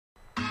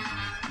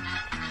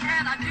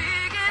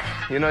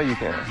You know you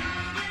can.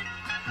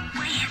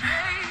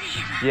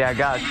 Yeah, I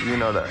got you. You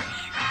know that.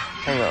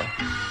 Hang on.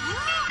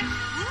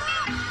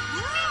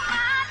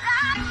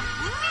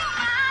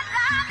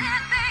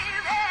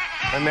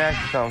 Let me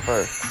ask you something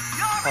first.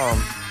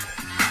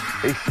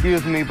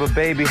 Excuse me, but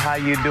baby, how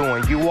you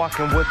doing? You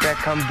walking with that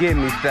come get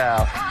me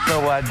style,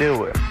 so I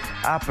do it.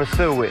 I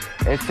pursue it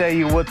and tell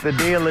you what the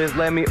deal is.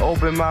 Let me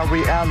open my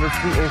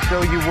reality and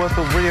show you what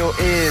the real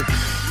is.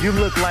 You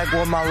look like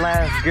what my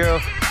last girl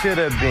should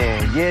have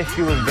been. Yeah,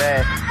 she was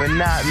bad, but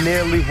not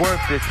nearly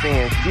worth the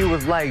sin. She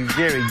was like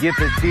Jerry, get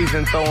the cheese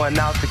and throwing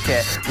out the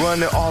cat,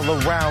 running all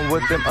around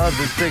with them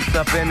other chicks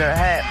up in her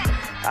hat.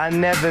 I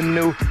never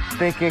knew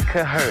thinking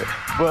could hurt,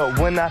 but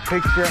when I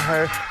picture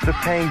her, the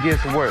pain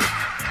gets worse.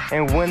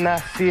 And when I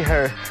see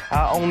her,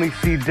 I only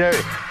see dirt,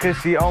 cause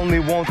she only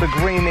want the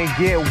green and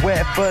get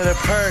wet for the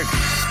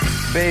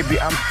perks.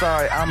 Baby, I'm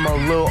sorry, I'm a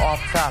little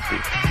off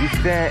topic. You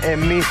staring at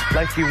me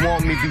like you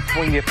want me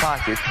between your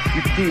pockets.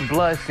 You keep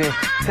blushing,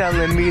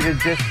 telling me to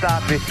just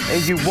stop it.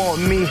 And you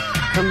want me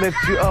to lift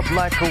you up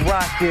like a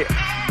rocket.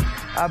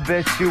 I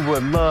bet you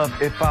would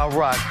love if I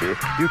rocked it.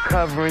 You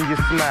covering your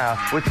smile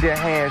with your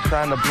hands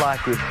trying to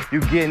block it.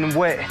 You getting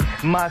wet,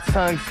 my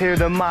tongue's here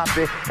to mop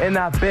it. And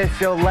I bet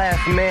your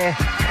last man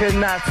could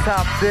not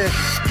top this.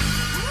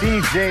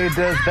 DJ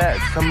does that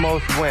to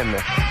most women.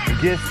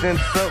 Gets them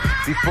soaked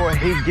before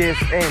he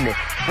gets in it.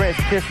 French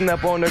kissing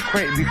up on the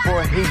crate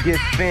before he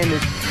gets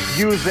finished.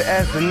 Use it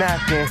as a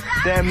napkin,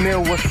 that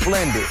meal was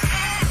splendid.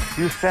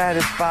 You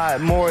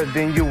satisfied more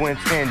than you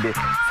intended.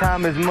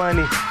 Time is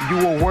money, you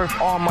were worth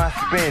all my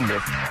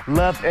spending.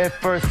 Love at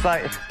first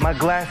sight, my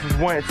glasses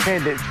weren't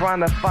tinted.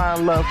 Trying to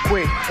find love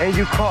quick, and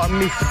you caught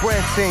me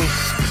sprinting.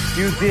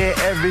 You did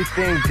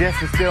everything just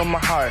to steal my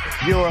heart.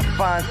 You're a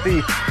fine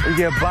thief, and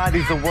your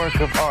body's a work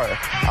of art.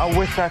 I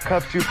wish I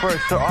cuffed you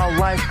first so our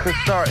life could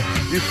start.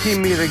 You keep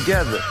me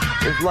together,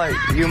 it's like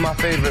you're my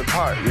favorite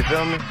part, you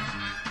feel me?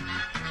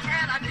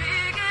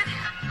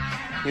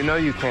 You know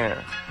you can.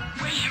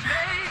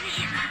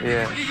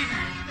 Yeah.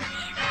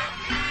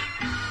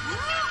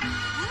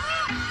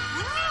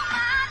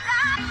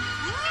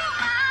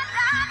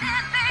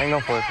 Hang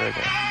on for a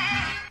second.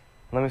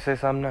 Let me say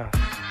something else.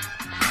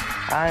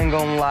 I ain't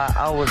gonna lie,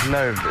 I was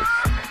nervous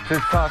to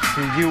talk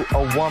to you,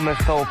 a woman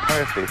so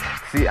perfect.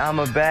 See, I'm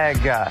a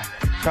bad guy,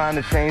 trying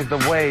to change the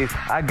ways.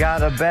 I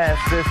got a bad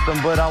system,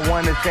 but I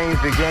want to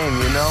change the game,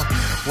 you know?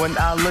 When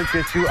I looked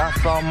at you, I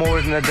saw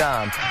more than a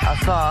dime. I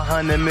saw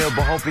 100 mil,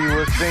 but hoping you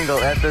were single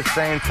at the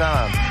same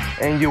time.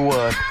 And you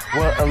was.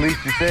 Well, at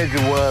least you said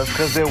you was,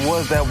 cause there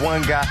was that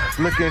one guy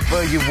looking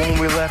for you when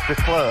we left the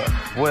club.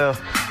 Well,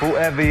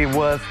 whoever he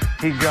was,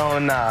 he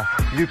gone now.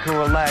 You can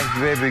relax,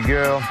 baby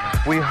girl.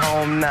 We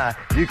home now.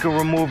 You can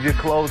remove your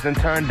clothes and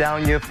turn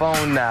down your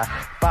phone now.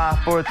 5,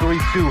 4, 3,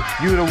 2.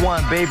 You the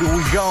one, baby.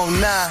 We gone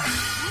now.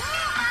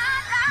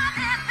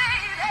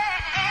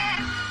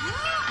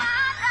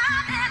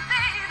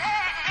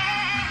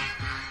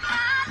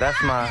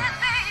 That's my.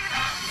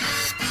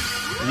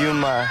 You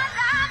my.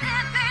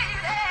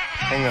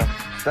 Hang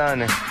on.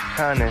 Stunning,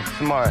 cunning,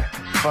 smart,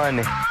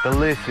 funny,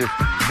 delicious,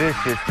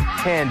 vicious,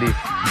 candy,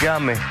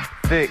 gummy,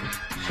 thick,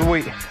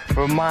 sweet.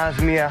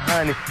 Reminds me of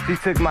honey. She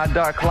took my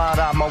dark cloud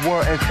out my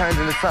world and turned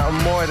into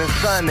something more than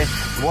sunny.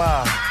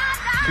 Wow,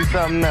 she's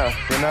something else,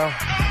 you know?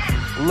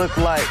 Look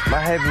like my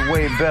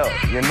heavyweight belt,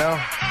 you know?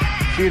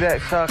 See that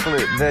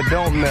chocolate that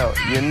don't melt,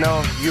 you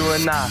know? You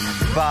and I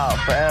vowed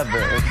forever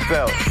and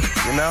spelt,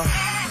 you know?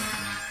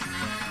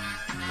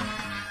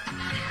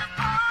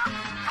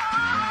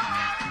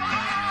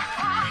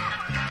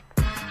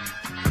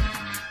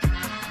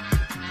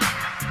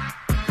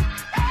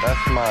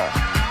 That's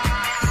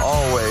my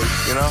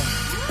always, you know?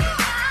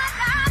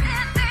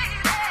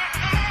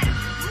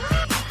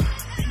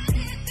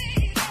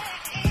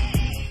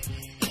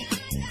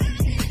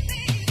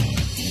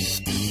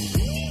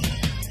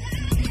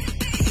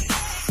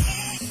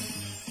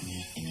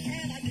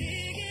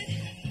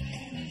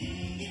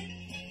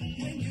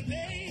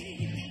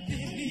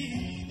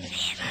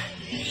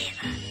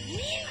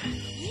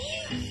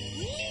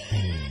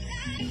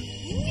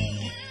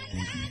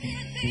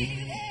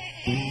 Fever.